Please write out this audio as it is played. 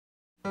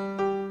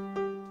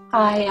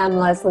Hi, I'm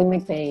Leslie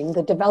McBain,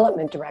 the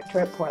Development Director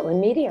at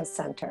Portland Media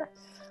Center.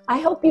 I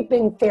hope you've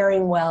been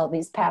faring well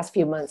these past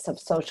few months of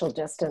social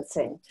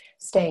distancing.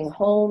 Staying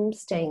home,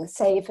 staying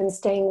safe, and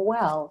staying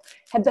well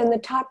have been the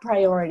top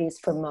priorities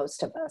for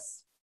most of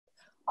us.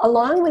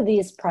 Along with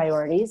these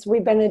priorities,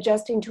 we've been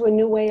adjusting to a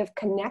new way of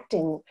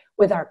connecting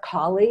with our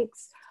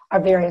colleagues, our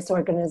various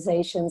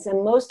organizations,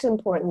 and most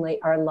importantly,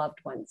 our loved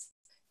ones.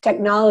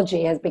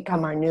 Technology has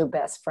become our new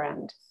best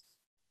friend.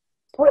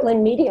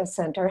 Portland Media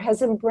Center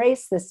has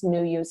embraced this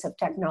new use of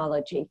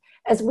technology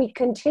as we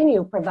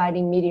continue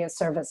providing media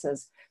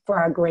services for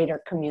our greater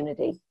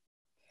community.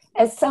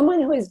 As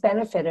someone who has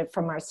benefited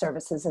from our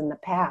services in the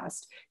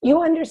past,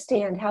 you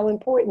understand how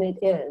important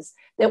it is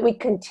that we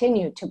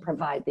continue to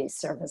provide these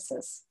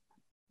services.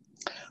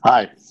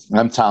 Hi,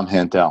 I'm Tom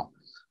Handel,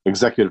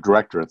 Executive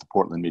Director at the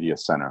Portland Media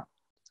Center.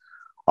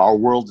 Our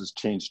world has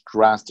changed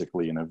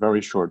drastically in a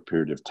very short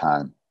period of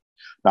time.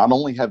 Not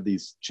only have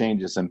these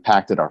changes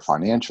impacted our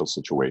financial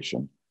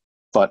situation,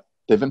 but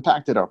they've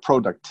impacted our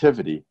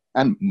productivity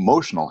and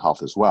emotional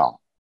health as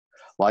well.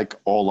 Like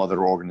all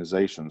other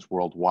organizations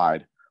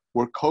worldwide,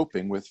 we're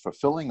coping with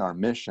fulfilling our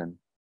mission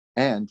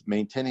and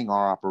maintaining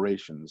our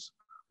operations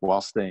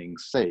while staying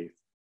safe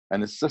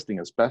and assisting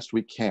as best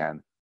we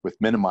can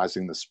with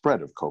minimizing the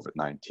spread of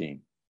COVID-19.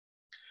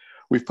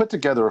 We've put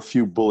together a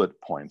few bullet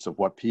points of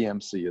what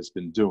PMC has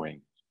been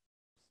doing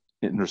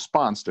in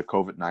response to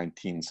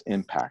COVID-19's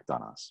impact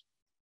on us.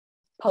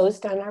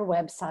 Post on our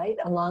website,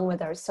 along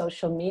with our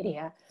social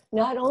media,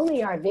 not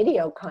only our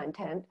video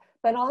content,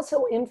 but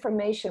also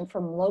information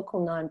from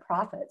local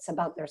nonprofits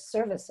about their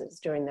services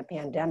during the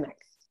pandemic.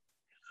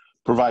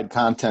 Provide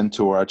content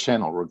to our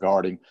channel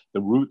regarding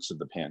the roots of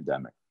the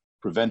pandemic,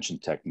 prevention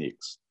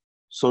techniques,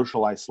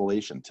 social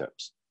isolation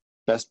tips,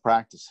 best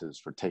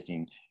practices for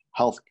taking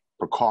health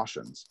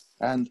precautions,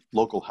 and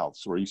local health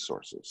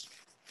resources.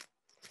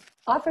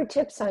 Offer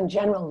tips on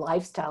general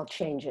lifestyle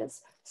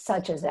changes,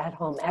 such as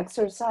at-home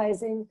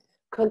exercising,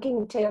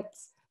 cooking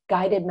tips,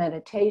 guided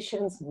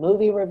meditations,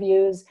 movie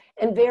reviews,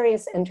 and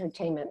various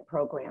entertainment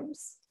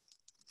programs.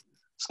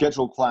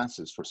 Schedule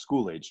classes for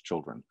school-age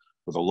children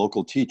with a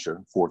local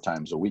teacher 4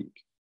 times a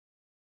week.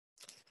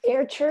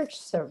 Air church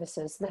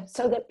services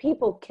so that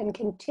people can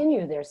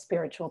continue their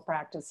spiritual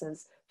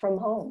practices from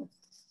home.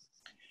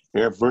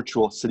 Air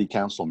virtual city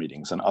council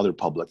meetings and other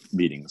public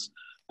meetings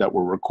that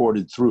were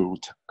recorded through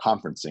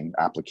conferencing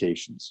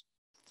applications.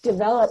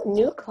 Develop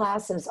new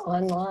classes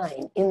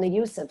online in the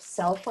use of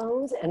cell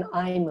phones and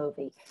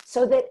iMovie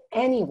so that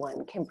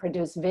anyone can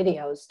produce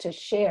videos to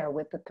share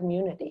with the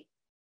community.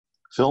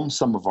 Film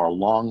some of our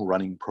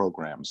long-running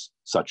programs,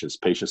 such as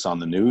Patients on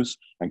the News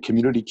and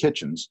Community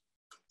Kitchens,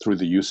 through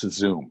the use of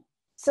Zoom.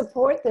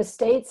 Support the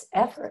state's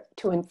effort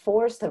to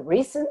enforce the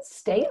recent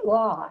state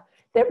law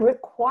that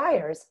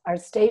requires our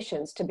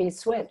stations to be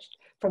switched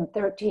from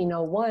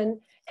 1301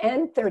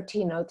 and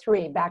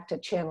 1303 back to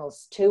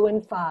channels 2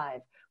 and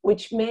 5,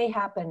 which may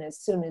happen as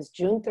soon as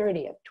June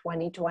 30th,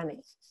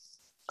 2020.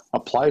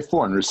 Apply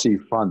for and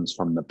receive funds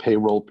from the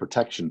Payroll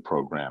Protection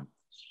Program,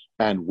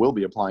 and we'll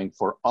be applying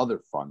for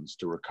other funds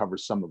to recover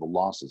some of the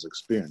losses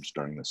experienced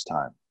during this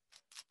time.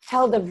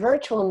 Held a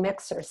virtual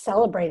mixer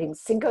celebrating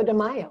Cinco de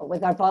Mayo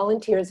with our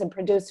volunteers and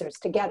producers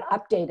to get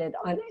updated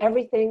on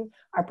everything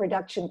our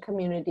production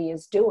community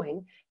is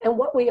doing and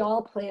what we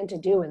all plan to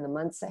do in the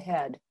months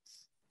ahead.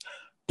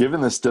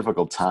 Given this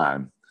difficult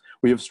time,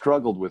 we have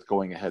struggled with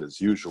going ahead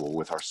as usual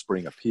with our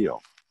spring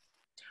appeal.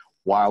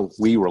 While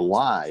we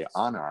rely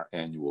on our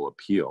annual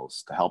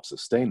appeals to help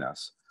sustain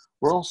us,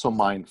 we're also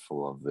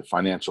mindful of the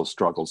financial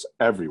struggles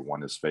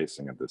everyone is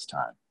facing at this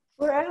time.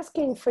 We're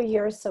asking for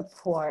your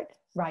support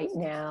right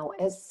now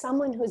as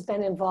someone who's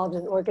been involved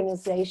in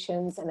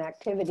organizations and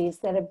activities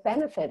that have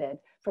benefited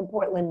from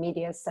Portland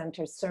Media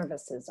Center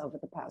services over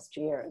the past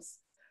years.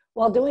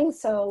 While doing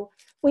so,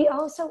 we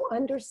also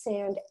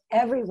understand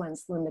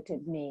everyone's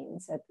limited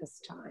means at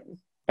this time.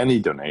 Any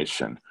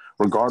donation,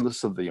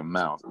 regardless of the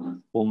amount,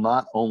 will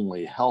not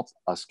only help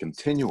us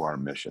continue our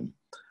mission,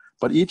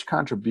 but each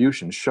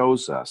contribution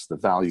shows us the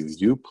value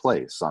you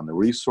place on the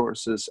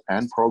resources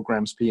and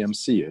programs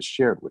PMC has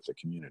shared with the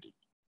community.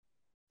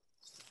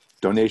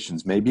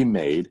 Donations may be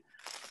made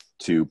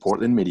to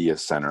Portland Media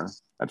Center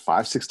at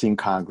 516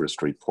 Congress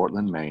Street,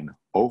 Portland, Maine,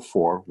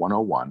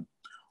 04101,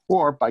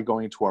 or by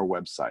going to our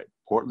website,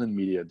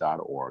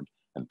 portlandmedia.org,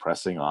 and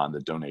pressing on the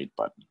donate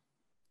button.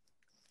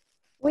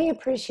 We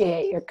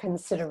appreciate your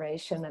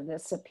consideration of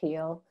this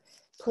appeal.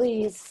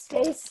 Please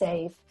stay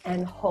safe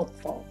and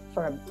hopeful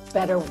for a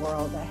better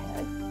world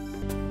ahead.